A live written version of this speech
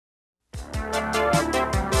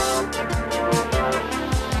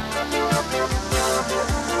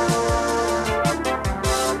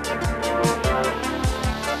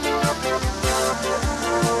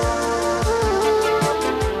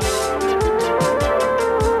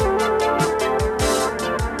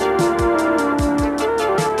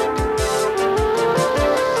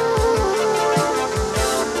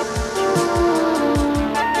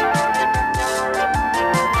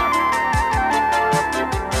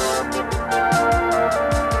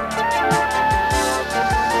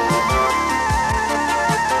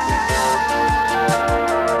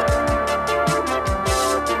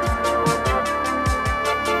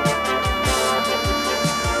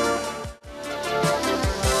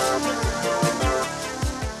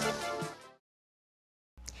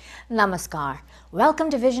Namaskar. Welcome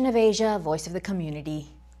to Vision of Asia, Voice of the Community.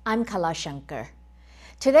 I'm Kala Shankar.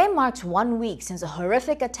 Today marks 1 week since a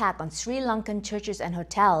horrific attack on Sri Lankan churches and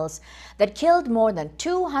hotels that killed more than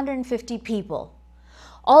 250 people.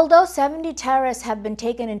 Although 70 terrorists have been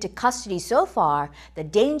taken into custody so far, the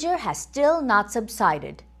danger has still not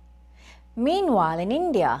subsided. Meanwhile, in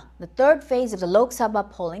India, the third phase of the Lok Sabha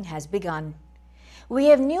polling has begun. We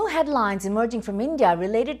have new headlines emerging from India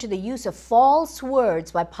related to the use of false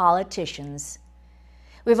words by politicians.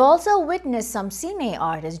 We've also witnessed some cine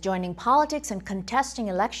artists joining politics and contesting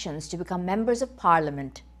elections to become members of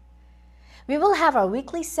parliament. We will have our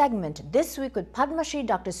weekly segment this week with Padma Shri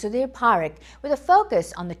Dr. Parikh with a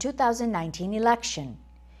focus on the 2019 election.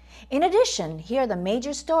 In addition, here are the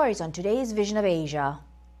major stories on today's Vision of Asia.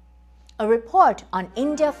 A report on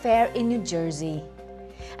India Fair in New Jersey.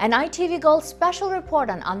 An ITV Gold special report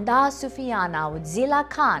on Andaaz Sufiana with Zila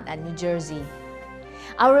Khan at New Jersey.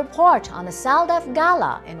 A report on the SALDEF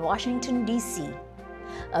Gala in Washington, D.C.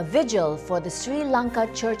 A vigil for the Sri Lanka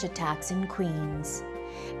church attacks in Queens.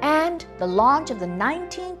 And the launch of the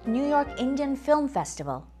 19th New York Indian Film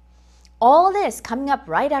Festival. All this coming up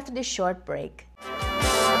right after this short break.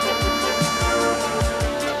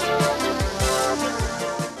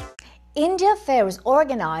 India Fair was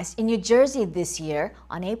organized in New Jersey this year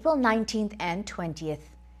on April 19th and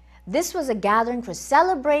 20th. This was a gathering for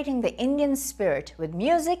celebrating the Indian spirit with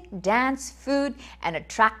music, dance, food, and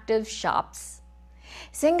attractive shops.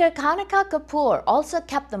 Singer Khanna Kapoor also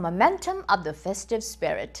kept the momentum of the festive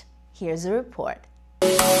spirit. Here's a report.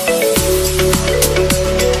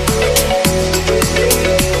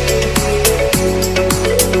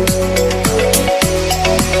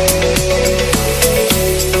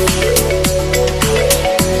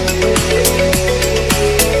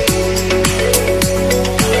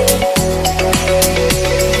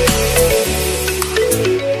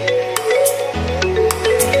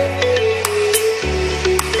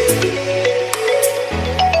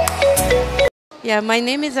 Yeah, my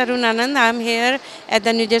name is Arun Anand. I'm here at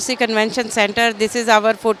the New Jersey Convention Center. This is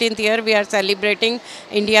our 14th year. We are celebrating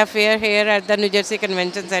India Fair here at the New Jersey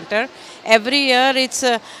Convention Center. Every year it's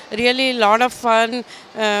really a lot of fun.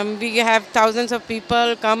 We have thousands of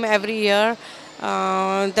people come every year.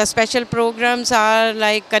 The special programs are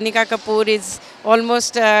like Khanna Kapoor is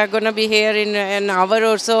almost going to be here in an hour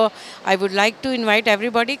or so. I would like to invite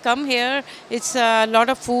everybody come here. It's a lot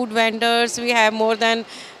of food vendors. We have more than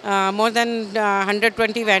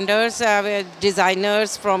 120 vendors,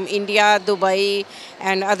 designers from India, Dubai,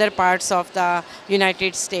 and other parts of the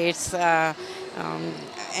United States. I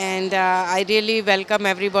really welcome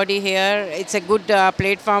everybody here. It's a good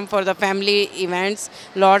platform for the family events.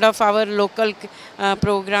 A lot of our local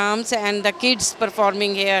programs and the kids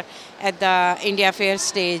performing here at the India Fair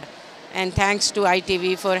stage. And thanks to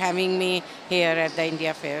ITV for having me here at the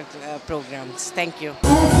India Fair programs. Thank you.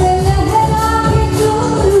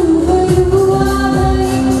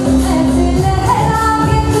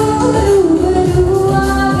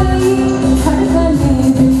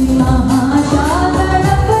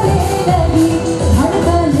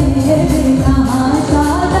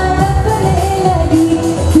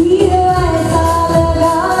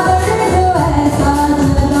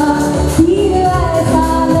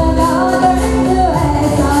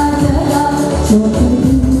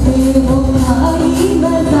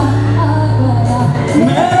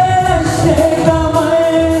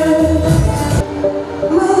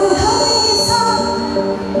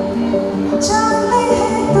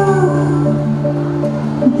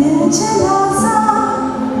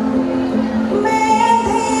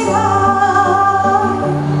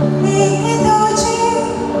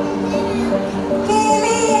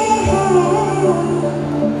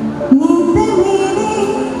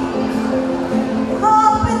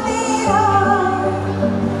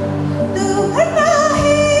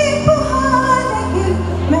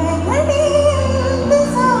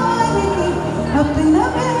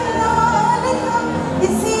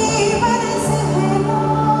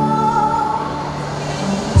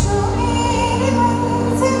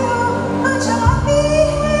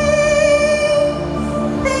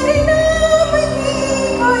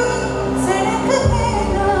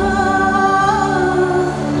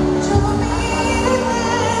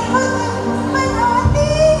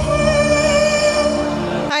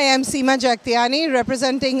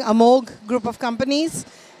 Representing Amog group of companies,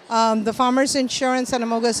 the Farmers Insurance and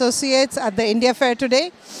Amog Associates at the India Fair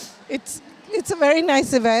today. It's a very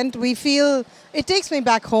nice event. We feel it takes me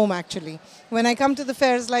back home actually. When I come to the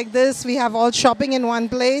fairs like this, we have all shopping in one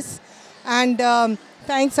place. And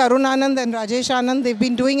thanks Arun Anand and Rajesh Anand, they've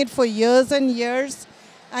been doing it for years and years.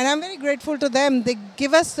 And I'm very grateful to them. They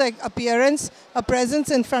give us like appearance, a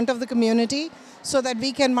presence in front of the community so that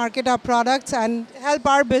we can market our products and help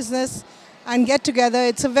our business and get together.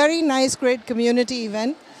 It's a very nice, great community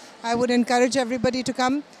event. I would encourage everybody to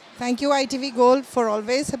come. Thank you ITV Gold for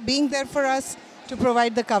always being there for us to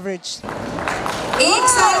provide the coverage. एक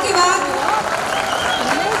साल के बाद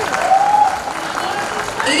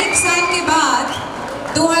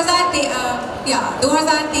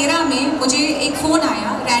 2013 में मुझे एक phone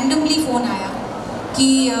आया, randomly phone आया कि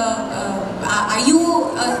are you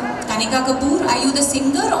Kanika Kapoor? Are you the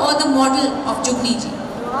singer or the model of Jugni ji?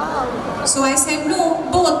 So I said no,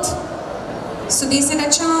 both. So they said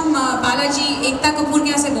अच्छा हम बालाजी एकता कपूर के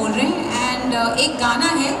यहाँ से बोल रहे हैं and एक गाना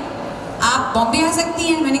है, आप बॉम्बे आ सकती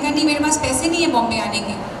हैं? मैंने कहा नहीं, मेरे पास पैसे नहीं है बॉम्बे आने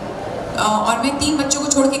के और मैं 3 बच्चों को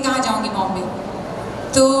छोड़ के कहाँ जाऊँगी बॉम्बे.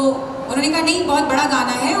 तो उन्होंने कहा नहीं, बहुत बड़ा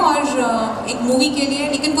गाना है और एक मूवी के लिए,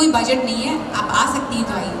 लेकिन कोई बजट नहीं है, आप आ सकती हैं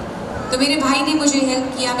तो आइए. तो मेरे भाई ने मुझे हेल्प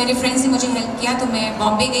किया, मेरे फ्रेंड्स ने मुझे हेल्प किया, तो मैं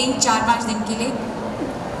बॉम्बे गई 4-5 दिन के लिए,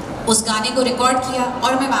 उस गाने को रिकॉर्ड किया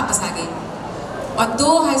और मैं वापस आ गई. और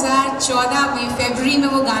 2014 में फरवरी में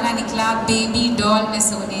वो गाना निकला, बेबी डॉल में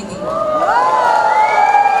सोने दी.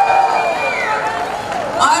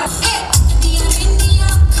 और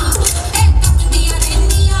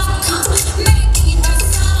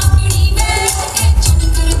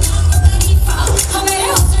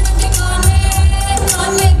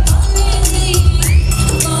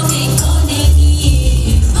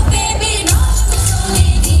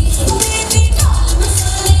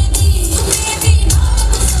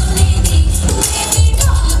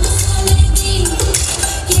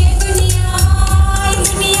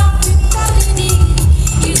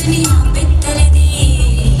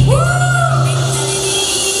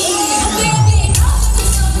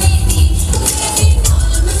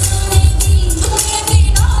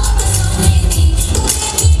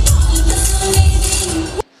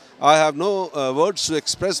I have no words to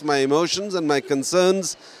express my emotions and my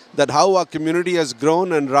concerns that how our community has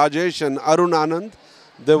grown, and Rajesh and Arun Anand,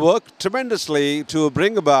 they work tremendously to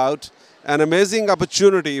bring about an amazing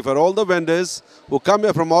opportunity for all the vendors who come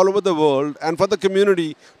here from all over the world and for the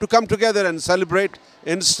community to come together and celebrate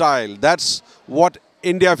in style. That's what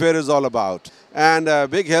India Fair is all about. And a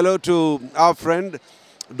big hello to our friend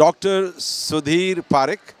Dr. Sudhir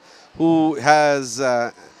Parikh, who has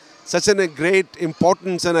such a great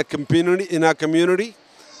importance in our community.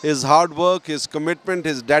 His hard work, his commitment,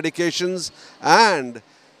 his dedications, and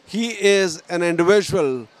he is an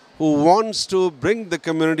individual who wants to bring the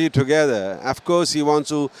community together. Of course, he wants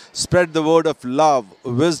to spread the word of love,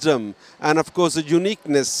 wisdom, and of course the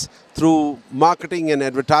uniqueness through marketing and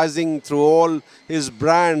advertising through all his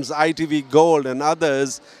brands, ITV Gold and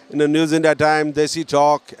others, in the News India Time, Desi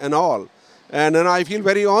Talk and all. And I feel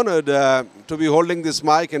very honored to be holding this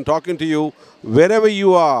mic and talking to you wherever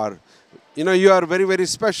you are. You know, you are very, very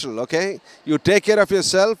special, okay? You take care of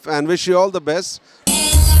yourself and wish you all the best.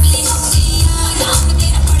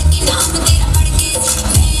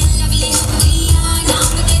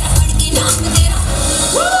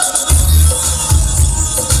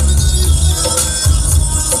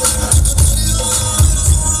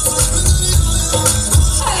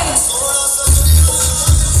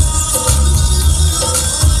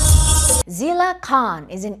 Zila Khan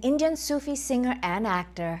is an Indian Sufi singer and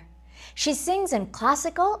actor. She sings in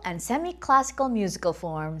classical and semi-classical musical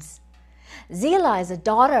forms. Zila is the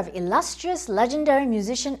daughter of illustrious legendary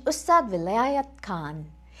musician Ustad Vilayat Khan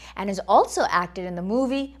and has also acted in the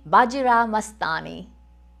movie Bajirao Mastani.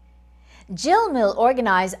 Jill Mill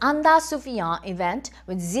organized Andaaz Sufiana event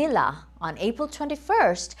with Zila on April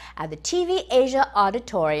 21st at the TV Asia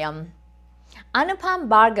Auditorium. Anupam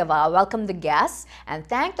Bhargava welcomed the guests and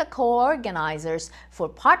thanked the co-organizers for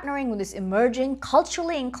partnering with this emerging,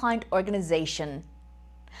 culturally inclined organization.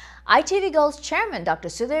 ITV Gold's chairman, Dr.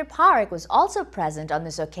 Sudhir Parikh, was also present on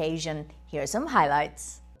this occasion. Here are some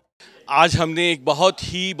highlights. आज हमने एक बहुत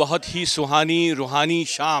ही सुहानी रूहानी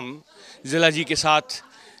शाम ज़िला जी के साथ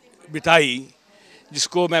बिताई,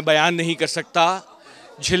 जिसको मैं बयान नहीं कर सकता.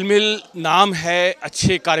 झिलमिल नाम है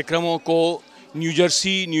अच्छे कार्यक्रमों को न्यू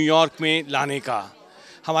जर्सी, न्यूयॉर्क में लाने का.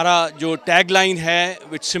 हमारा जो टैगलाइन है,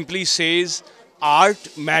 which simply says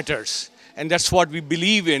art matters, and that's what we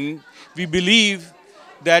believe in. We believe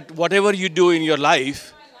that whatever you do in your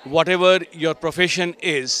life, whatever your profession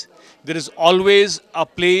is, there is always a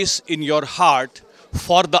place in your heart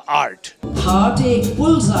for the art. Heartache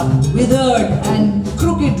pulls up withered and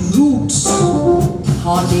crooked roots.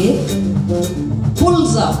 Heartache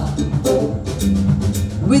pulls up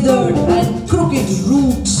withered and crooked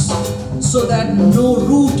roots so that no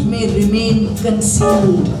root may remain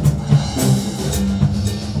concealed.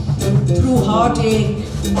 through heartache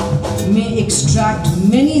may extract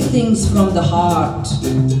many things from the heart.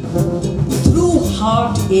 Through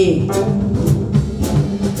heartache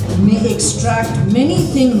may extract many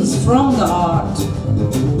things from the heart.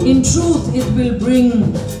 In truth, it will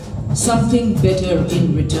bring something better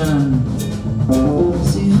in return.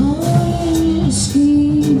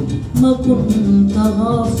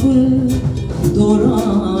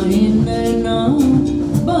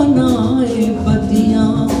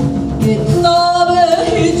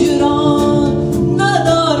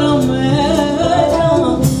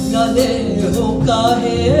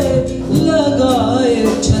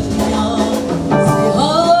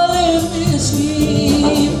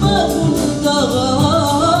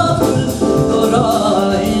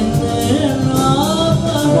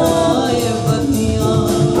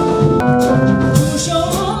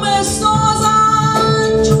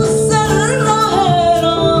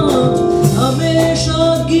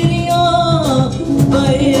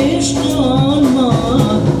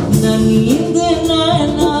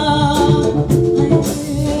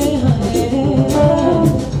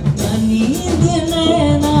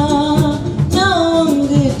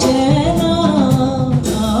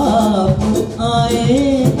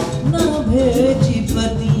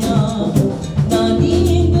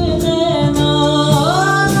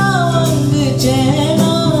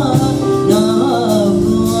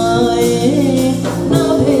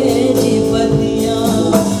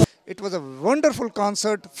 It was a wonderful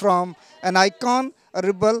concert from an icon, a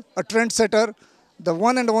rebel, a trendsetter, the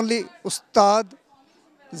one and only Ustad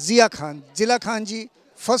Zila Khan ji,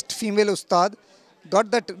 first female Ustad, got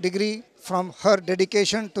that degree from her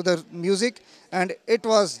dedication to the music, and it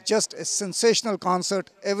was just a sensational concert.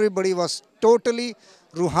 Everybody was totally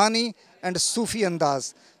Ruhani and Sufi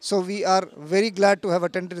Andaaz. So we are very glad to have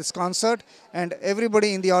attended this concert, and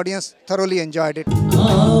everybody in the audience thoroughly enjoyed it.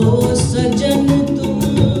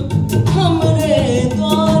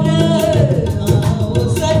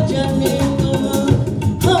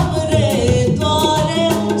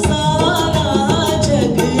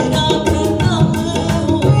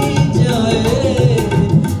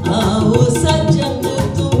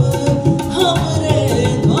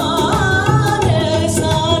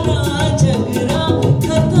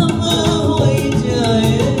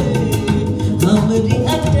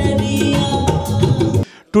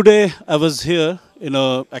 Today I was here,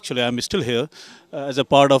 actually I'm still here, as a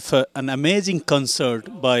part of an amazing concert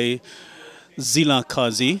by Zila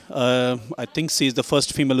Khazi. I think she is the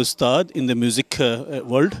first female Ustad in the music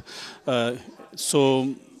world.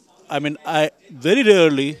 So, I mean, very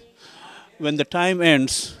rarely, when the time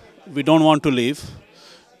ends, we don't want to leave.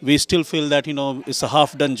 We still feel that, it's a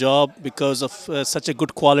half-done job because of such a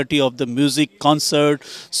good quality of the music, concert,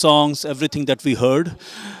 songs, everything that we heard.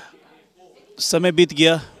 Samay beat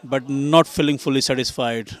gaya, but not feeling fully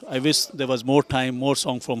satisfied. I wish there was more time, more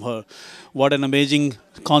song from her. What an amazing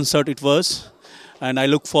concert it was. And I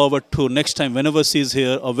look forward to next time, whenever she's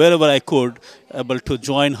here or wherever I could, able to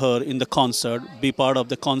join her in the concert, be part of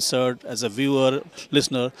the concert as a viewer,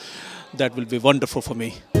 listener. That will be wonderful for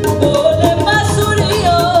me.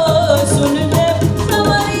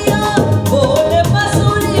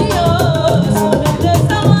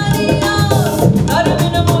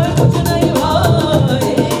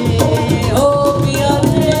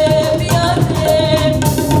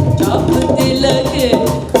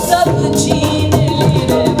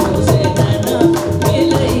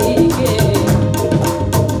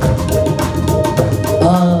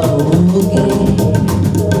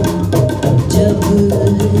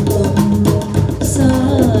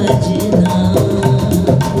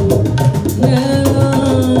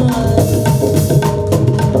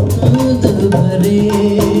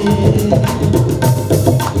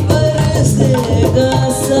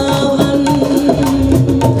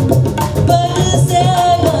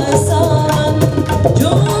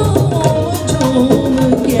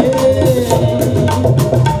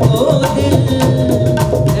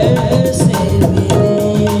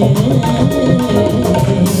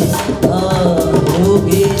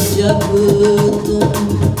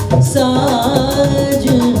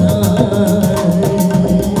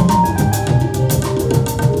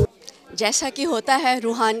 जैसा कि होता है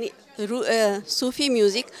रूहानी सूफ़ी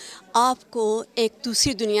music आपको एक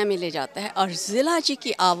दूसरी दुनिया में ले जाता है और ज़िला जी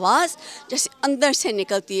की आवाज़ जैसे अंदर से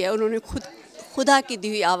निकलती है। उन्होंने खुदा की दी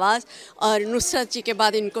हुई आवाज़ और नुसरत जी के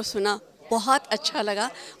बाद इनको सुना, बहुत अच्छा लगा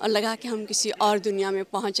और लगा कि हम किसी और दुनिया में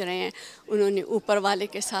पहुंच रहे हैं। उन्होंने ऊपर वाले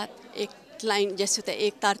के साथ एक लाइन जैसे होता है,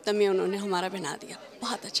 एक तारतम्य उन्होंने हमारा बना दिया।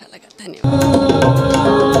 बहुत अच्छा लगा, धन्यवाद।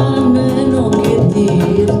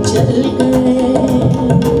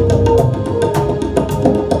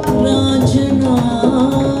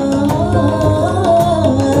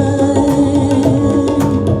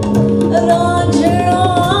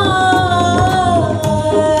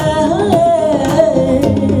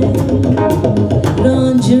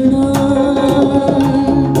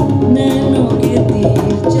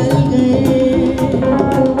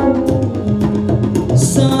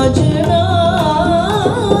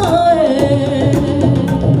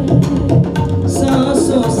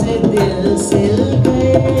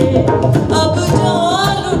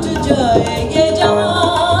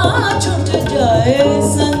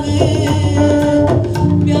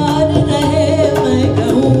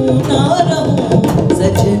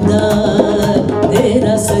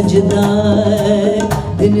 सजदा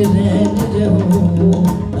दिन रैन रहूं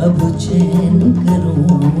अब चैन करूं.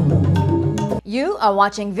 You are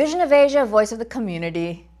watching Vision of Asia, Voice of the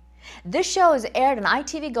Community. This show is aired on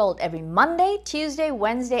ITV Gold every Monday, Tuesday,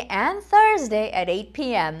 Wednesday, and Thursday at 8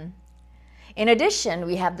 p.m. In addition,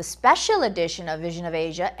 we have the special edition of Vision of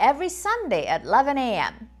Asia every Sunday at 11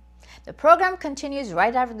 a.m. The program continues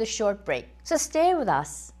right after the short break, so stay with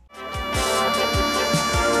us.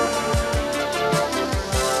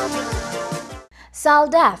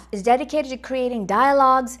 SALDEF is dedicated to creating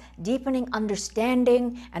dialogues, deepening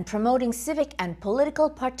understanding, and promoting civic and political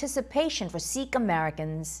participation for Sikh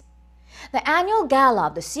Americans. The annual Gala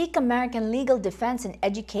of the Sikh American Legal Defense and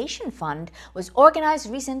Education Fund was organized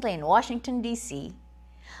recently in Washington, D.C.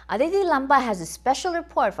 Aditi Lamba has a special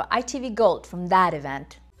report for ITV Gold from that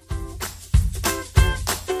event.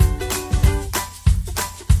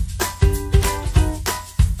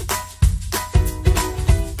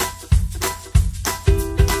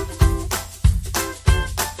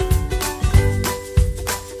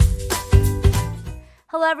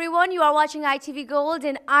 Hello everyone, you are watching ITV Gold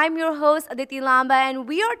and I'm your host Aditi Lamba, and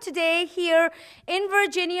we are today here in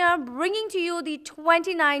Virginia bringing to you the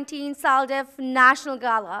 2019 SALDEF National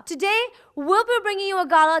Gala. Today we'll be bringing you a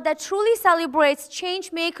gala that truly celebrates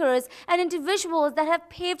change makers and individuals that have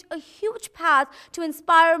paved a huge path to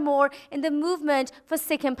inspire more in the movement for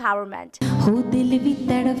Sikh empowerment. हो दिल भी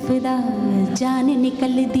तड़फदा जान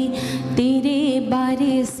निकलदी तेरे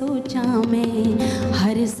बारे सोचा मैं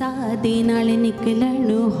हर सादे नाल निकलन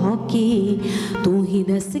होके तू ही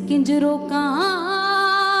दस किंज रोका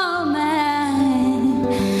मैं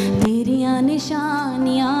तेरियां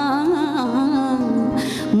निशानियां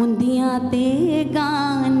मुंदियां ते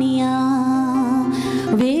गानियां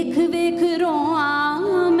वेख वेख रोआ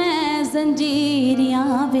मैं जंजीरियां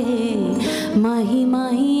वे माही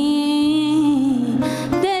माही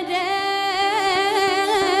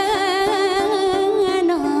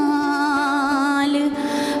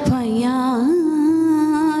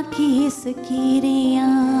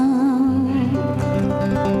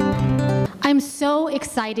I'm so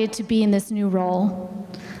excited to be in this new role.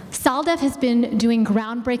 SALDEF has been doing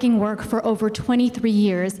groundbreaking work for over 23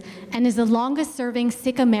 years and is the longest-serving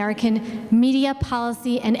Sikh American media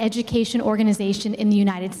policy and education organization in the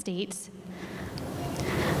United States.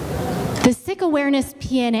 The Sikh Awareness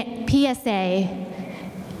PSA,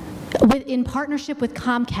 in partnership with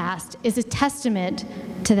Comcast, is a testament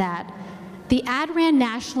to that. The ad ran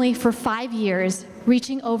nationally for 5 years,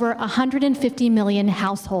 reaching over 150 million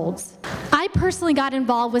households. I personally got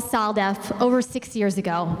involved with SALDEF over 6 years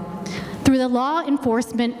ago through the Law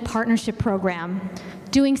Enforcement Partnership Program,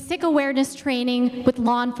 doing Sikh awareness training with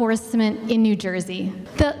law enforcement in New Jersey.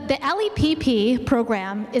 The LEPP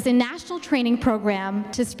program is a national training program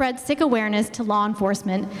to spread Sikh awareness to law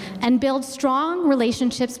enforcement and build strong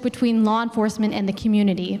relationships between law enforcement and the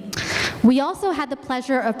community. We also had the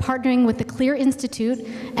pleasure of partnering with the Clear Institute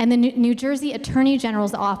and the New Jersey Attorney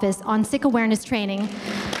General's Office on Sikh awareness training,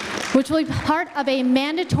 which will be part of a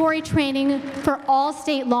mandatory training for all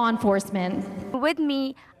state law enforcement. With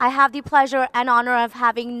me, I have the pleasure and honor of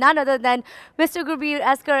having none other than Mr. Gurbir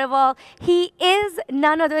Eskarewal. He is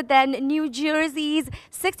none other than New Jersey's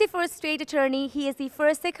 61st state attorney. He is the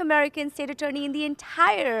first Sikh American state attorney in the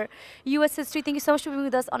entire U.S. history. Thank you so much for being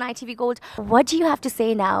with us on ITV Gold. What do you have to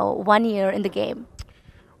say now, 1 year in the game?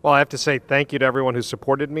 Well, I have to say thank you to everyone who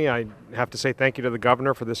supported me. I have to say thank you to the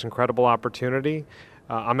governor for this incredible opportunity.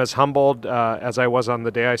 I'm as humbled as I was on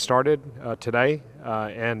the day I started today,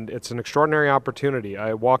 and it's an extraordinary opportunity.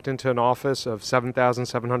 I walked into an office of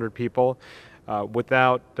 7,700 people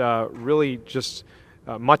without really just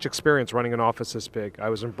much experience running an office this big. I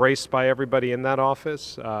was embraced by everybody in that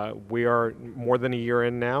office. We are more than a year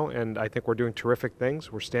in now, and I think we're doing terrific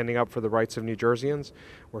things. We're standing up for the rights of New Jerseyans.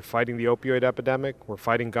 We're fighting the opioid epidemic. We're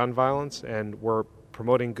fighting gun violence, and we're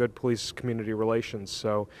promoting good police-community relations.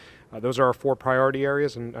 So those are our 4 priority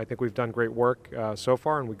areas, and I think we've done great work so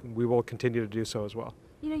far, and we will continue to do so as well.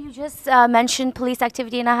 You know, you just mentioned police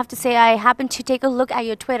activity, and I have to say I happened to take a look at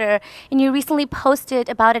your Twitter, and you recently posted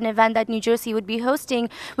about an event that New Jersey would be hosting,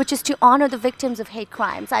 which is to honor the victims of hate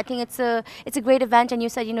crimes. I think it's a great event, and you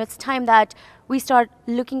said, you know, it's time that we start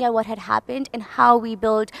looking at what had happened and how we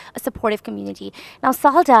build a supportive community. Now,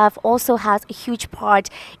 SALDEF also has a huge part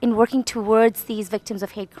in working towards these victims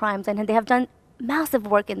of hate crimes, and they have done massive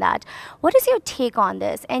work in that. What is your take on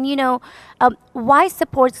this? And, you know, why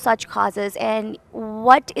support such causes? And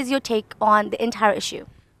what is your take on the entire issue?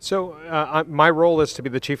 So my role is to be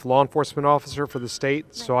the chief law enforcement officer for the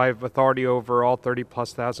state. So I have authority over all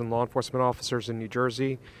 30+ thousand law enforcement officers in New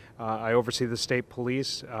Jersey. I oversee the state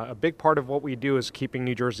police. A big part of what we do is keeping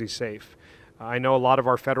New Jersey safe. I know a lot of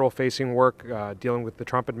our federal-facing work dealing with the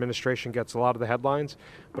Trump administration gets a lot of the headlines,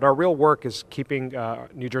 but our real work is keeping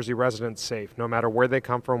New Jersey residents safe, no matter where they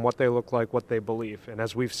come from, what they look like, what they believe. And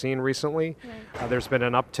as we've seen recently, there's been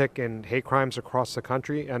an uptick in hate crimes across the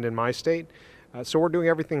country and in my state. So we're doing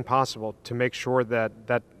everything possible to make sure that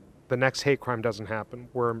the next hate crime doesn't happen.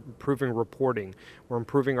 We're improving reporting, we're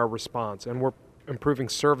improving our response, and we're improving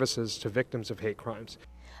services to victims of hate crimes.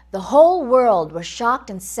 The whole world was shocked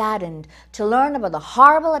and saddened to learn about the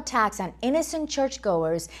horrible attacks on innocent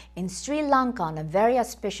churchgoers in Sri Lanka on a very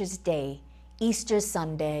auspicious day, Easter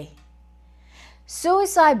Sunday.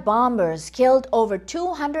 Suicide bombers killed over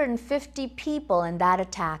 250 people in that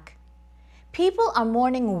attack. People are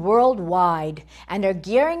mourning worldwide and are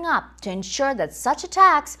gearing up to ensure that such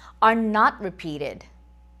attacks are not repeated.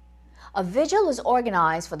 A vigil was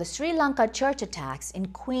organized for the Sri Lanka church attacks in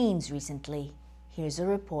Queens recently. Here's a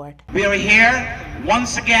report. We are here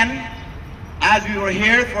once again, as we were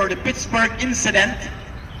here for the Pittsburgh incident,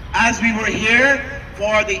 as we were here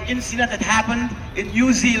for the incident that happened in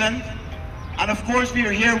New Zealand, and of course we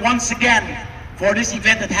are here once again for this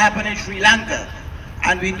event that happened in Sri Lanka.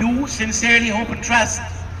 And we do sincerely hope and trust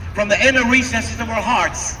from the inner recesses of our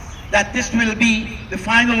hearts that this will be the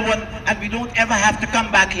final one and we don't ever have to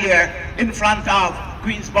come back here in front of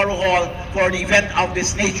Queensborough Hall for an event of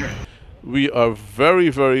this nature. We are very,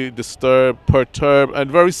 very disturbed, perturbed, and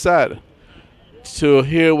very sad to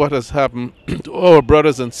hear what has happened to our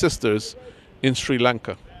brothers and sisters in Sri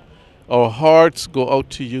Lanka. Our hearts go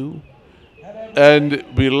out to you, and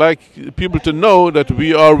we like people to know that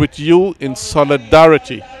we are with you in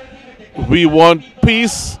solidarity. We want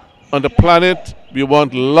peace on the planet, we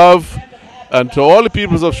want love, and to all the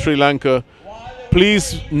peoples of Sri Lanka,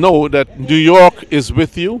 please know that New York is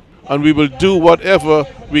with you, and we will do whatever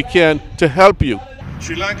we can to help you.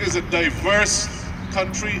 Sri Lanka is a diverse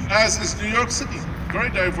country, as is New York City, very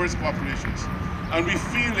diverse populations, and we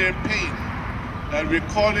feel their pain. And we're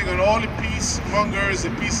calling on all the peacemongers,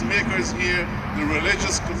 the peacemakers here, the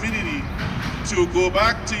religious community, to go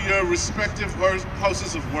back to your respective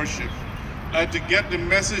houses of worship and to get the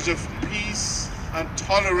message of peace and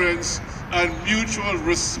tolerance and mutual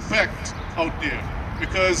respect out there.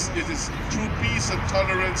 Because it is through peace and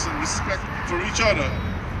tolerance and respect for each other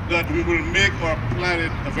that we will make our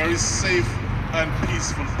planet a very safe and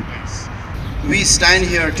peaceful place. We stand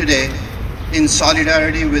here today in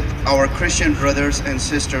solidarity with our Christian brothers and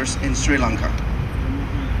sisters in Sri Lanka.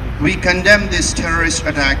 We condemn this terrorist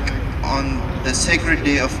attack on the sacred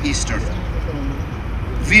day of Easter.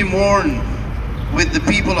 We mourn with the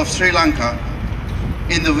people of Sri Lanka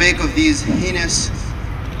in the wake of these heinous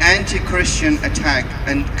anti-Christian attack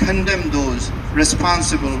and condemn those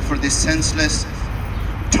responsible for this senseless,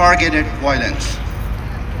 targeted violence.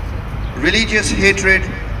 Religious hatred,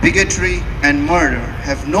 bigotry, and murder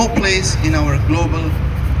have no place in our global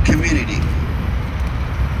community.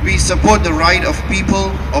 We support the right of people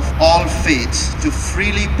of all faiths to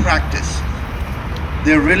freely practice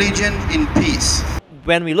their religion in peace.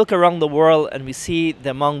 When we look around the world and we see the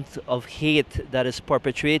amount of hate that is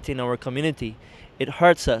perpetuated in our community, it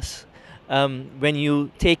hurts us. When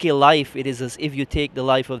you take a life, it is as if you take the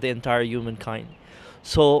life of the entire humankind.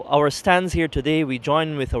 So our stands here today, we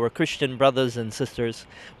join with our Christian brothers and sisters,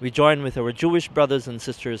 we join with our Jewish brothers and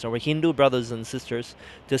sisters, our Hindu brothers and sisters,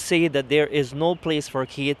 to say that there is no place for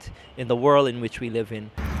hate in the world in which we live in.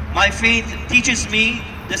 My faith teaches me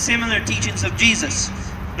the similar teachings of Jesus.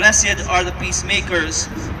 Blessed are the peacemakers,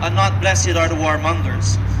 and not blessed are the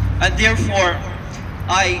warmongers. And therefore,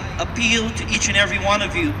 I appeal to each and every one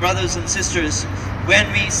of you, brothers and sisters,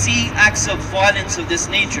 when we see acts of violence of this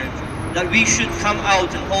nature, that we should come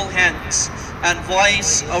out and hold hands and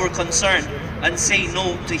voice our concern and say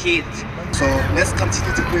no to hate. So let's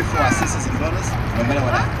continue to pray for our sisters and brothers, no matter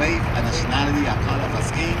what our faith, our nationality, our color, our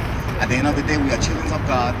skin. At the end of the day, we are children of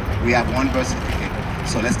God. We have one birth certificate.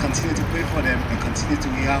 So let's continue to pray for them and continue to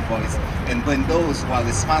hear our voice and bring those who are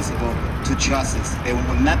responsible to justice. They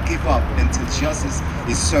will not give up until justice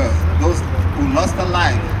is served. Those who lost their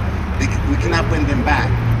life, we cannot bring them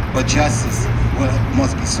back, but justice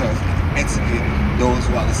must be served. Execute those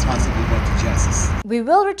who are responsible for justice. We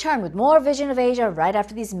will return with more Vision of Asia right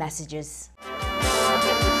after these messages.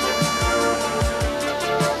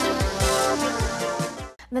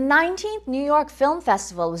 The 19th New York Film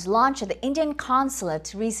Festival was launched at the Indian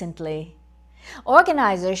Consulate recently.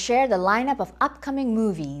 Organizers shared the lineup of upcoming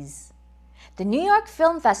movies. The New York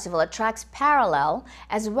Film Festival attracts parallel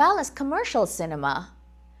as well as commercial cinema.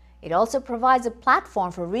 It also provides a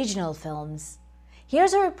platform for regional films.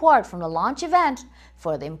 Here's a report from the launch event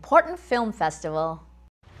for the important film festival.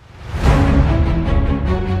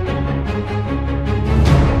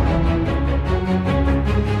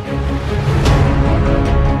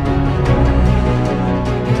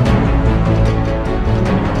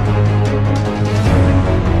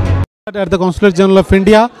 At the Consulate General of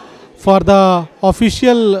India for the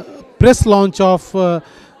official press launch of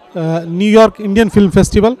New York Indian Film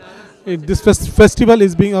Festival. This festival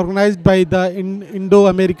is being organized by the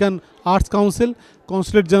Indo-American Arts Council.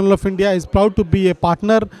 Consulate General of India is proud to be a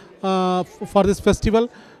partner for this festival.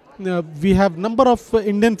 We have number of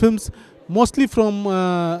Indian films, mostly from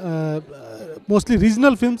mostly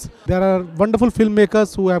regional films. There are wonderful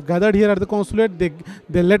filmmakers who have gathered here at the consulate. They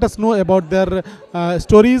let us know about their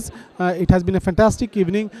stories. It has been a fantastic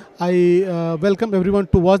evening. I welcome everyone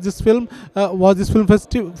to watch this film. Film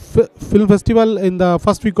festival in the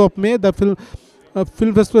first week of May. The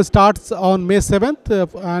film festival starts on May 7th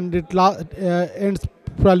and it ends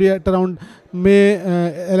probably at around May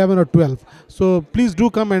 11 or 12. So please do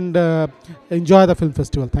come and enjoy the film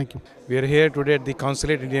festival. Thank you. We are here today at the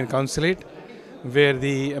Consulate, Indian Consulate, where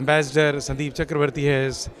the Ambassador Sandeep Chakravarti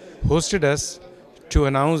has hosted us to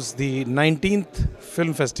announce the 19th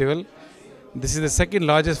Film Festival. This is the second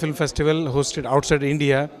largest film festival hosted outside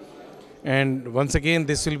India, and once again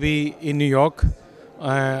this will be in New York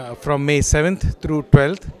from May 7th through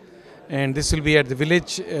 12th, and this will be at the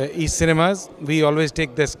Village East Cinemas. We always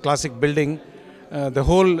take this classic building. The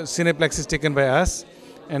whole cineplex is taken by us,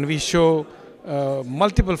 and we show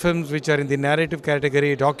multiple films which are in the narrative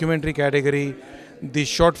category, documentary category, the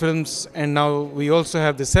short films, and now we also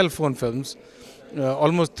have the cell phone films.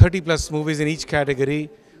 Almost 30 plus movies in each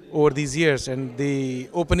category over these years, and the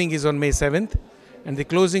opening is on May 7th and the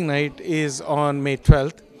closing night is on May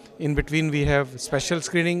 12th. In between we have special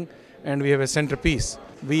screening and we have a centerpiece.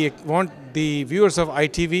 We want the viewers of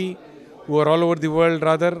ITV who are all over the world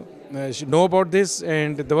rather should know about this,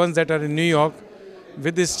 and the ones that are in New York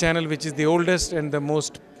with this channel, which is the oldest and the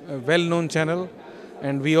most well-known channel.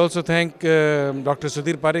 And we also thank Dr.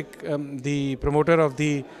 Sudhir Parikh, the promoter of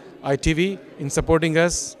the ITV, in supporting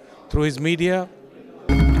us through his media.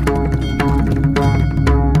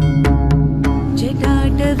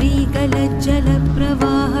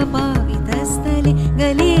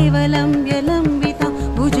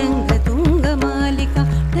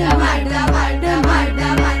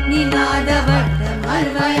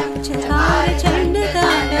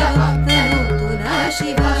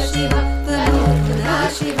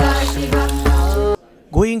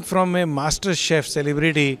 Going from a master chef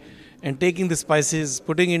celebrity and taking the spices,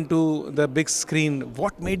 putting into the big screen,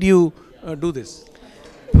 what made you do this?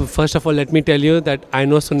 First of all, let me tell you that I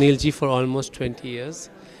know Sunil ji for almost 20 years,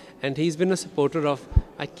 and he's been a supporter of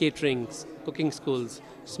caterings, cooking schools,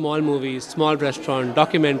 small movies, small restaurants,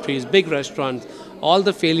 documentaries, big restaurants, all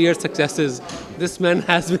the failures, successes. This man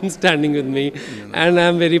has been standing with me, and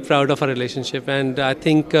I'm very proud of our relationship. And I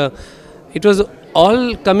think it was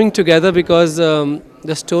all coming together because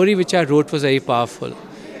the story which I wrote was very powerful.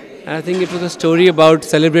 And I think it was a story about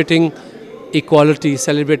celebrating equality,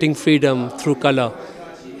 celebrating freedom through color.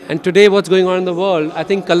 And today what's going on in the world, I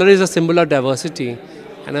think color is a symbol of diversity,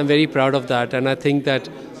 and I'm very proud of that. And I think that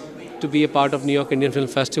to be a part of New York Indian Film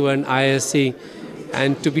Festival and ISC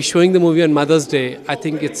and to be showing the movie on Mother's Day, I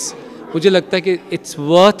think मुझे लगता है कि it's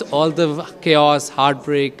worth all the chaos,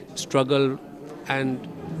 heartbreak, struggle and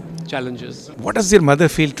challenges. What does your mother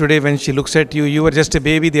feel today when she looks at you? You were just a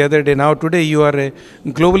baby the other day. Now today you are a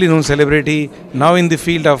globally known celebrity, now in the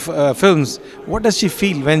field of films. What does she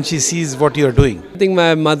feel when she sees what you are doing? I think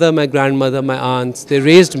my mother, my grandmother, my aunts, they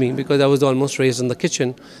raised me because I was almost raised in the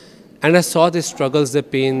kitchen. And I saw the struggles, the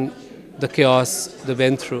pain, the chaos they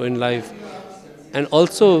went through in life. And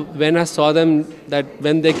also when I saw them, that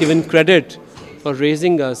when they're given credit for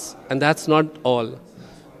raising us, and that's not all.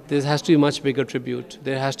 There has to be much bigger tribute.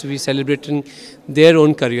 There has to be celebrating their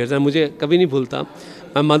own careers. And मुझे कभी नहीं भूलता.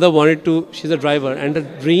 My mother wanted to, she's a driver, and her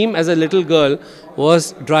dream as a little girl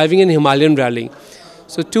was driving in Himalayan rally.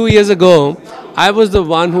 So 2 years ago, I was the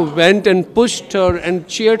one who went and pushed her and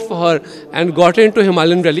cheered for her and got her into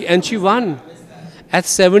Himalayan rally, and she won. At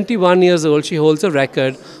 71 years old, she holds a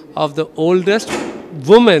record of the oldest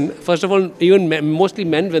woman. First of all, even mostly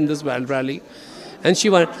men win this rally. And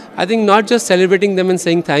she won. I think not just celebrating them and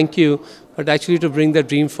saying thank you, but actually to bring their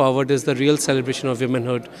dream forward is the real celebration of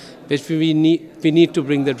womanhood, which we need to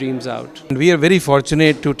bring their dreams out. And we are very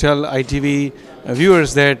fortunate to tell ITV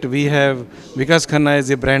viewers that we have Vikas Khanna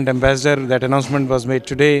as a brand ambassador. That announcement was made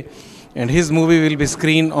today, and his movie will be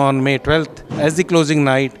screened on May 12th as the closing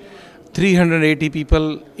night 380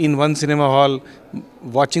 people in one cinema hall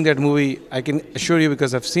watching that movie. I can assure you,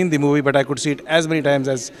 because I've seen the movie, but I could see it as many times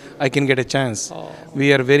as I can get a chance.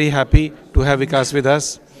 We are very happy to have Vikas with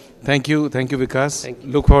us. Thank you, Vikas.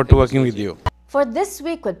 Look forward to working with you. For This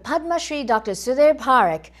Week with Padma Shri Dr. Sudhir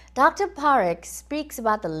Parikh, Dr. Parikh speaks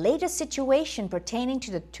about the latest situation pertaining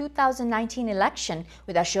to the 2019 election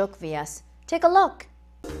with Ashok Vyas. Take a look.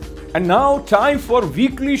 And now time for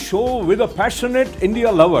weekly show with a passionate India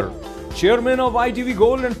lover, Chairman of ITV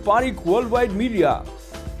Gold and Parikh Worldwide Media.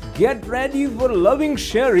 Get ready for loving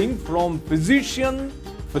sharing from physician,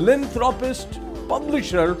 philanthropist,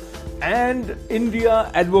 publisher and India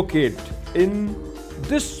advocate in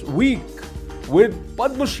This Week with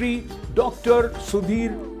Padma Shri Dr.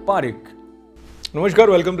 Sudhir Parikh. Namaskar,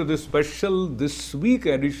 welcome to this special This Week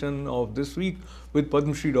edition of This Week with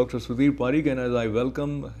Padma Shri Dr. Sudhir Parikh, and as I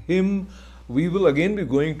welcome him, we will again be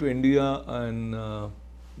going to India and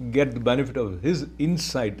get the benefit of his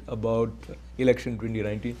insight about election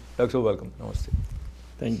 2019. Dr. welcome. Namaste.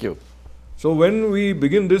 Thank you. So when we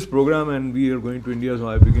begin this program and we are going to India, so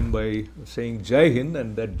I begin by saying Jai Hind,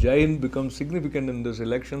 and that Jai Hind becomes significant in this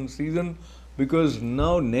election season because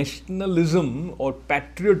now nationalism or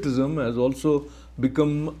patriotism has also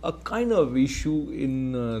become a kind of issue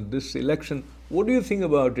in this election. What do you think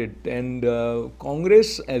about it? And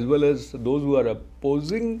Congress, as well as those who are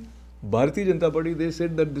opposing Bharatiya Janata Party, they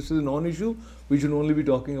said that this is a non-issue. We should only be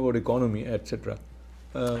talking about economy, etc.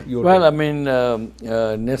 Well, I mean,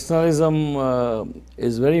 nationalism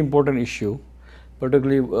is a very important issue,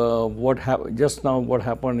 particularly just now what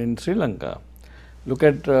happened in Sri Lanka. Look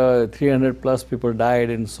at 300 plus people died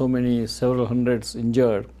and several hundreds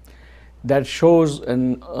injured. That shows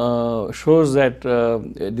that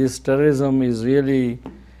this terrorism is really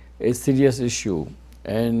a serious issue,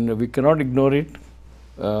 and we cannot ignore it.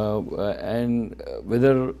 And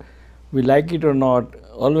whether we like it or not,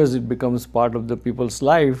 always it becomes part of the people's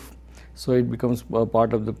life, so it becomes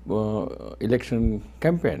part of the election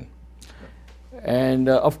campaign. And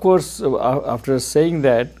of course, after saying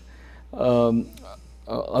that,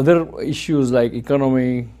 other issues like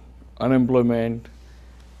economy, unemployment,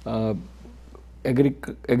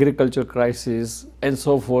 agriculture crisis and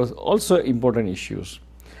so forth, also important issues.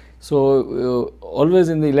 So always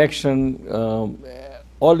in the election,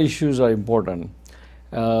 all issues are important.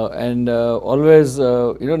 And always,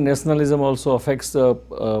 nationalism also affects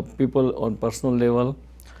people on personal level.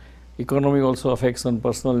 Economy also affects on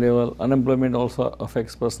personal level. Unemployment also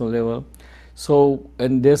affects personal level. So,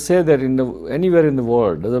 and they say that anywhere in the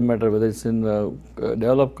world, doesn't matter whether it's in a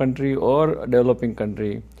developed country or a developing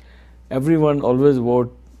country, everyone always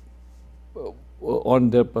vote on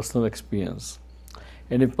their personal experience.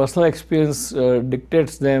 And if personal experience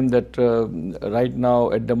dictates them that right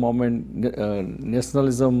now at the moment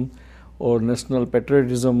nationalism or national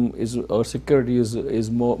patriotism or security is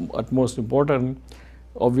utmost important,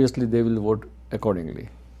 obviously they will vote accordingly.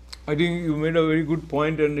 I think you made a very good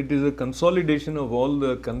point, and it is a consolidation of all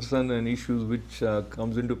the concern and issues which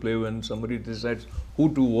comes into play when somebody decides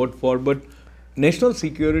who to vote for. But national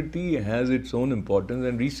security has its own importance,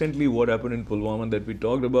 and recently what happened in Pulwama that we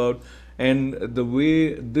talked about, and the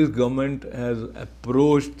way this government has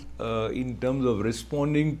approached in terms of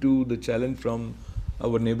responding to the challenge from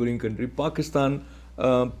our neighboring country, Pakistan.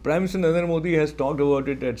 Prime Minister Narendra Modi has talked about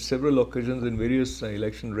it at several occasions in various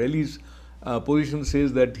election rallies. Position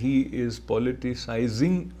says that he is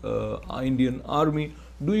politicizing Indian army.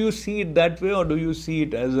 Do you see it that way, or do you see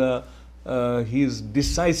it as his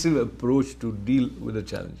decisive approach to deal with the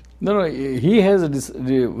challenge? No, he has a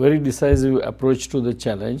very decisive approach to the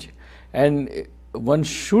challenge, and one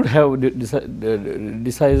should have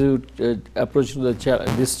decisive approach to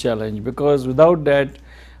this challenge, because without that,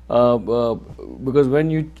 because when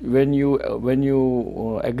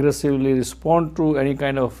you aggressively respond to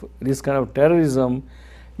this kind of terrorism,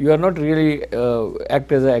 you are not really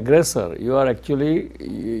act as an aggressor. You are actually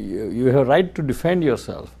you have a right to defend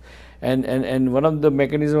yourself, and one of the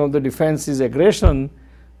mechanism of the defense is aggression.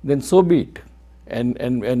 Then so be it, and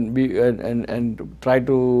try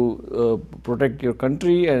to protect your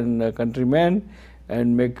country and countrymen,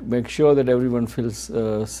 and make sure that everyone feels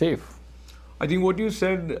safe. I think what you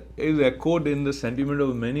said is echoed in the sentiment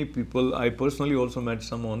of many people. I personally also met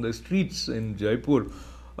some on the streets in Jaipur.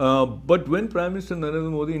 But when Prime Minister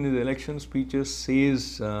Narendra Modi in his election speeches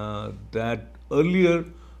says that earlier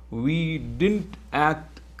we didn't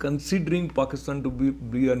act considering Pakistan to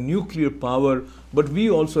be a nuclear power, but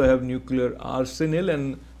we also have nuclear arsenal,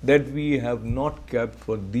 and that we have not kept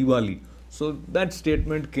for Diwali. So that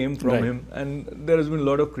statement came from Right. him, and there has been a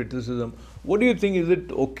lot of criticism. What do you think? Is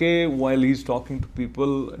it okay while he's talking to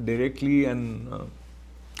people directly and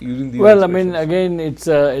using these Well, I mean, expressions? again,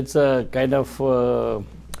 it's a kind of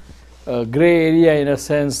gray area in a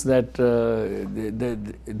sense that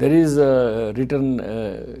there is a written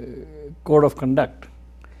code of conduct.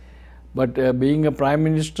 But being a prime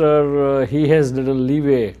minister, he has little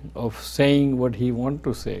leeway of saying what he wants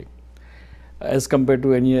to say, as compared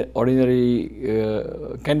to any ordinary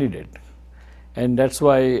candidate. And that's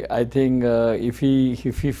why I think if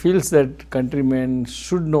he feels that countrymen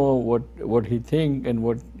should know what he thinks and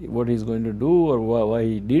what he's going to do or why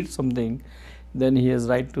he did something, then he has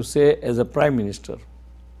right to say as a prime minister.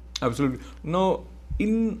 Absolutely. Now,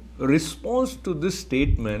 in response to this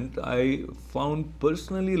statement, I found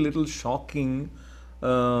personally a little shocking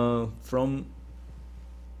from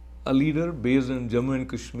a leader based in Jammu and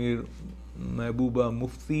Kashmir, Mehbooba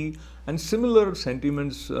Mufti, and similar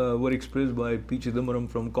sentiments were expressed by P. Chidambaram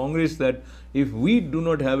from Congress that if we do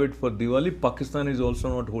not have it for Diwali, Pakistan is also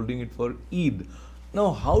not holding it for Eid.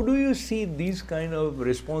 Now, how do you see these kind of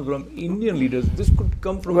response from Indian leaders? This could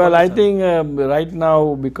come from Well, Pakistan. I think right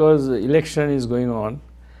now, because election is going on,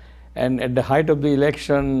 and at the height of the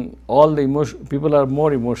election, all the people are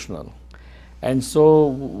more emotional, and so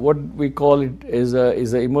what we call it is a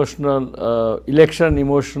emotional election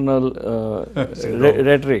emotional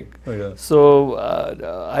rhetoric. Oh, yeah. So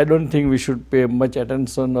I don't think we should pay much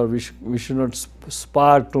attention, or we should not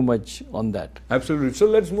spar too much on that. Absolutely. So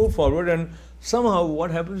let's move forward, and somehow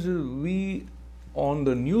what happens is we on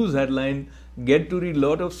the news headline get to read a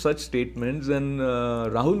lot of such statements, and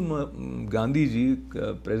Rahul Gandhi ji,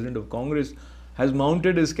 President of Congress, has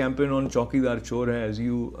mounted his campaign on Chaukidar Chor Hai, as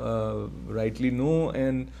you rightly know,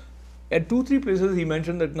 and at 2-3 places he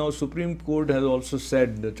mentioned that now Supreme Court has also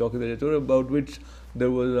said the Chaukidar Chor, about which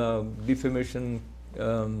there was a defamation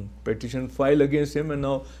petition filed against him, and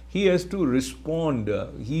now he has to respond.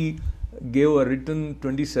 He gave a written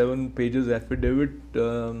 27 pages affidavit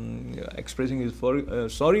expressing his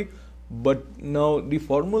sorry, but now the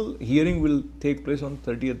formal hearing will take place on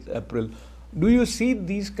 30th April. Do you see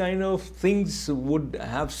these kind of things would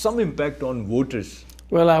have some impact on voters?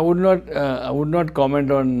 Well, I would not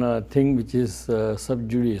comment on thing which is sub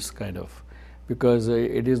judice kind of, because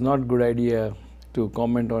it is not good idea to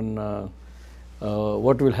comment on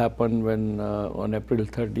what will happen when on April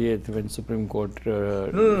 30th when Supreme Court.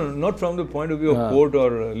 No, not from the point of view of court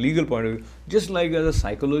or legal point of view. Just like as a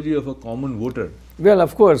psychology of a common voter. Well,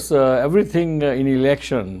 of course, everything in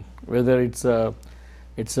election, whether it's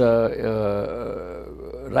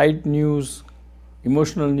right news,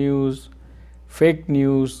 emotional news, fake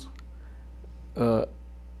news,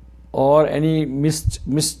 or any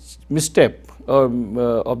misstep of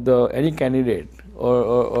any candidate,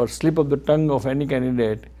 or slip of the tongue of any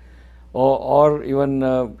candidate, or even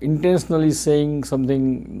intentionally saying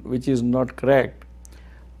something which is not correct,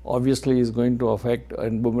 obviously is going to affect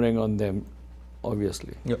and boomerang on them,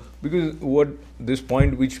 obviously. Yeah, because what this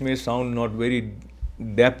point, which may sound not very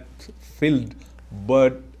depth filled,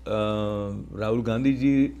 but Rahul Gandhi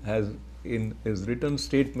ji has in his written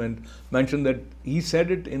statement mentioned that he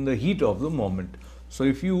said it in the heat of the moment. So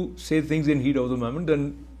if you say things in heat of the moment,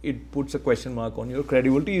 then it puts a question mark on your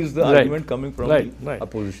credibility, is the argument coming from the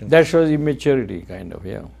opposition. That shows immaturity, kind of,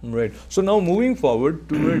 yeah. Right. So now moving forward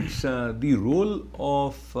towards the role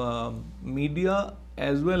of media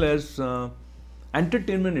as well as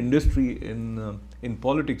entertainment industry in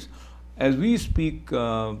politics. As we speak,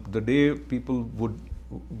 the day people would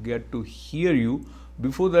get to hear you,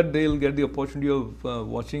 before that they'll get the opportunity of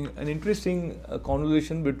watching an interesting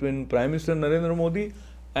conversation between Prime Minister Narendra Modi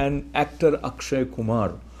and actor Akshay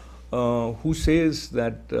Kumar, who says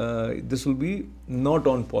that this will be not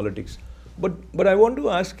on politics. But I want to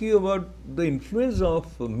ask you about the influence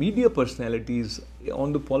of media personalities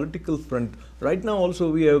on the political front. Right now also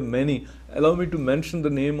we have many. Allow me to mention the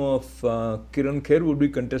name of Kiran Kher would be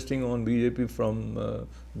contesting on BJP from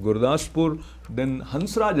Gurdaspur. Then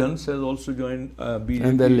Hansraj Hans has also joined BJP.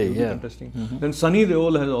 In Delhi, yeah. Contesting. Then Sunny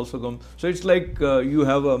Deol has also come. So it's like you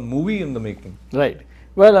have a movie in the making. Right.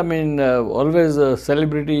 Well, I mean, always a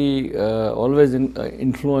celebrity always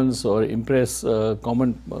influence or impress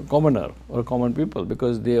commoner or common people,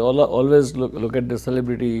 because they always look at the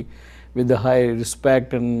celebrity with the high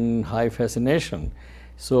respect and high fascination.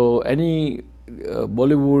 So any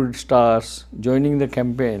Bollywood stars joining the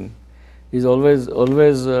campaign is always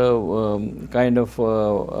kind of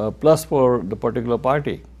a plus for the particular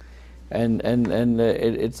party. And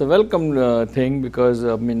it's a welcome thing, because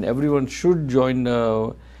I mean everyone should join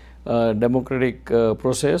democratic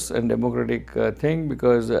process and democratic thing,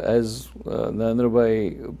 because as Narendra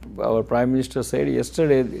Bhai, our Prime Minister, said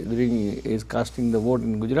yesterday during his casting the vote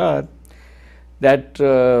in Gujarat, that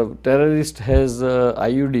terrorist has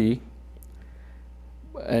IUD,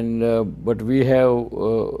 and but we have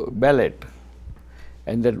ballot,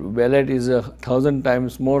 and that ballot is 1,000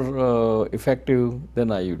 times more effective than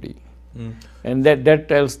IUD, and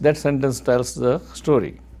that sentence tells the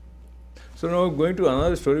story. So now going to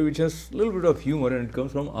another story which has a little bit of humor, and it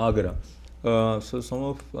comes from Agra. So some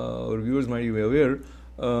of our viewers might be aware,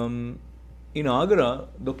 in Agra,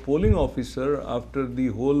 the polling officer, after the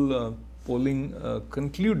whole polling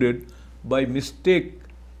concluded, by mistake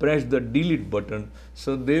pressed the delete button.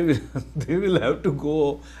 So they will have to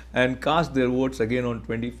go and cast their votes again on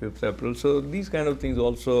 25th April. So these kind of things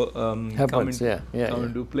also come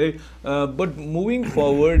into play. But moving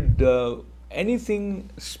forward, anything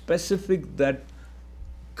specific that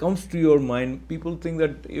comes to your mind? People think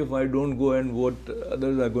that if I don't go and vote,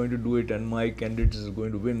 others are going to do it and my candidate is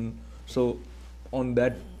going to win. So on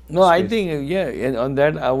that No, I think, and on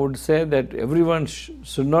that I would say that everyone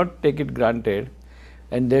should not take it granted,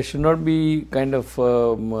 and there should not be kind of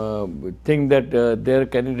think that their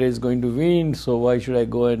candidate is going to win, so why should I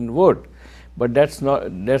go and vote? But that's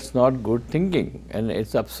not good thinking, and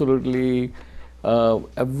it's absolutely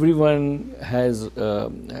everyone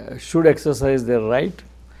should exercise their right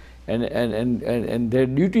and their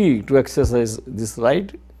duty to exercise this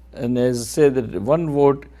right. And as I say, that one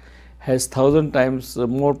vote has 1,000 times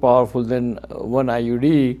more powerful than one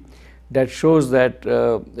IUD. That shows that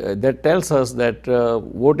that tells us that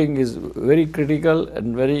voting is very critical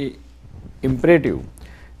and very imperative,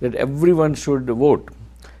 that everyone should vote,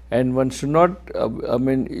 and one should not. I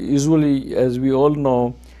mean, usually, as we all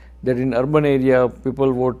know, that in urban area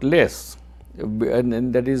people vote less,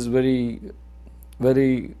 and that is very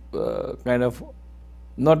kind of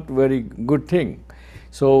not very good thing.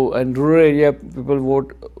 So, in rural area people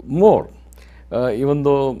vote more, even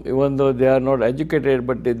though they are not educated,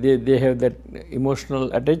 but they have that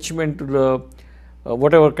emotional attachment to the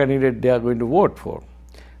whatever candidate they are going to vote for.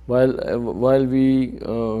 While we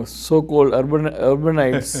so-called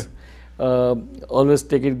urbanites always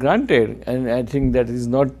take it granted, and I think that is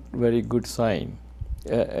not very good sign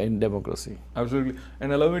in democracy. Absolutely.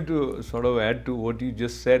 And allow me to sort of add to what you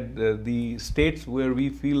just said, the states where we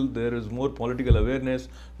feel there is more political awareness,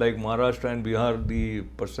 like Maharashtra and Bihar, the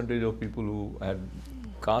percentage of people who had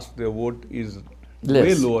cast their vote is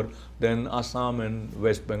way lower than Assam and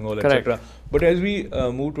West Bengal, etc. But as we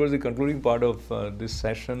move towards the concluding part of this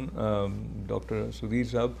session, Dr. Sudhir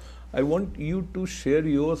Sahab, I want you to share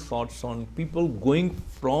your thoughts on people going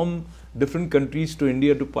from different countries to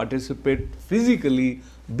India to participate physically,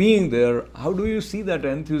 being there. How do you see that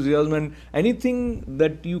enthusiasm, and anything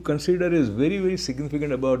that you consider is very, very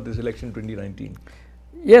significant about this election 2019?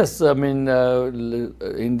 Yes, I mean,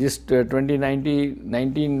 in this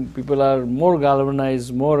 2019, people are more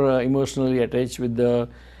galvanized, more emotionally attached with the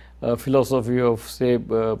philosophy of, say,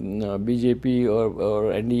 BJP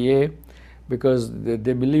or NDA, because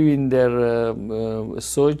they believe in their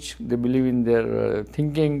search, they believe in their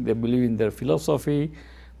thinking, they believe in their philosophy,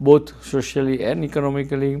 both socially and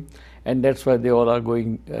economically, and that's why they all are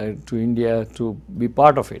going to India to be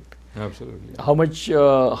part of it. Absolutely. How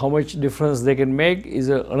much difference they can make is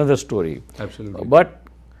another story. Absolutely. But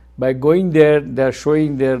by going there, they are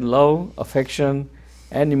showing their love, affection,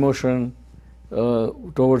 and emotion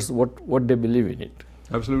towards what they believe in it.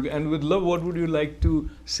 Absolutely. And with love, what would you like to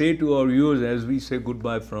say to our viewers as we say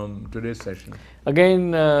goodbye from today's session?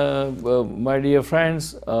 Again, my dear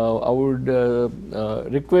friends, I would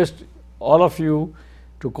request all of you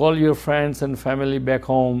to call your friends and family back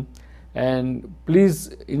home, and please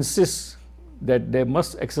insist that they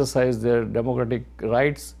must exercise their democratic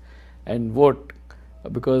rights and vote,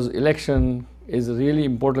 because election is a really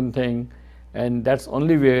important thing, and that's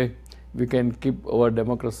only way we can keep our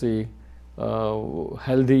democracy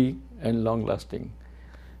healthy and long lasting.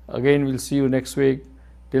 Again, we'll see you next week.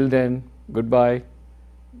 Till then, goodbye.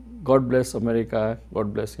 God bless America.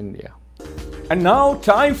 God bless India. And now,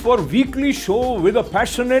 time for weekly show with a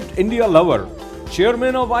passionate India lover,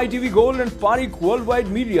 Chairman of ITV Gold and Parikh Worldwide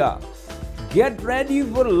Media. Get ready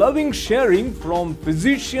for loving sharing from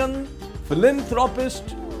physician,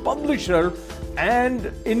 philanthropist, publisher,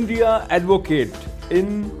 and India advocate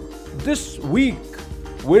in this week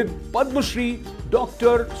with Padma Shri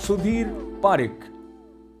Dr. Sudhir Parikh.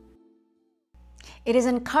 It is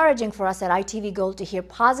encouraging for us at ITV Gold to hear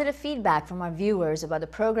positive feedback from our viewers about the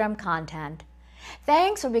program content.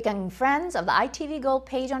 Thanks for becoming friends of the ITV Gold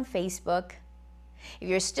page on Facebook. If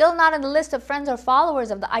you're still not on the list of friends or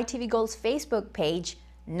followers of the ITV Gold's Facebook page,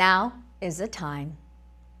 now is the time.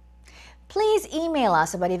 Please email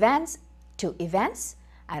us about events to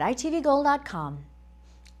events@itvgold.com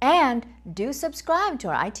and do subscribe to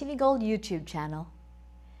our ITV Gold YouTube channel.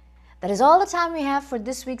 That is all the time we have for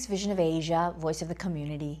this week's Vision of Asia, Voice of the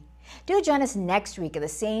Community. Do join us next week at the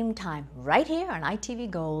same time, right here on ITV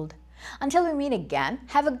Gold. Until we meet again,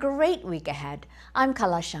 have a great week ahead. I'm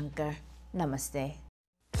Kala Shankar. Namaste.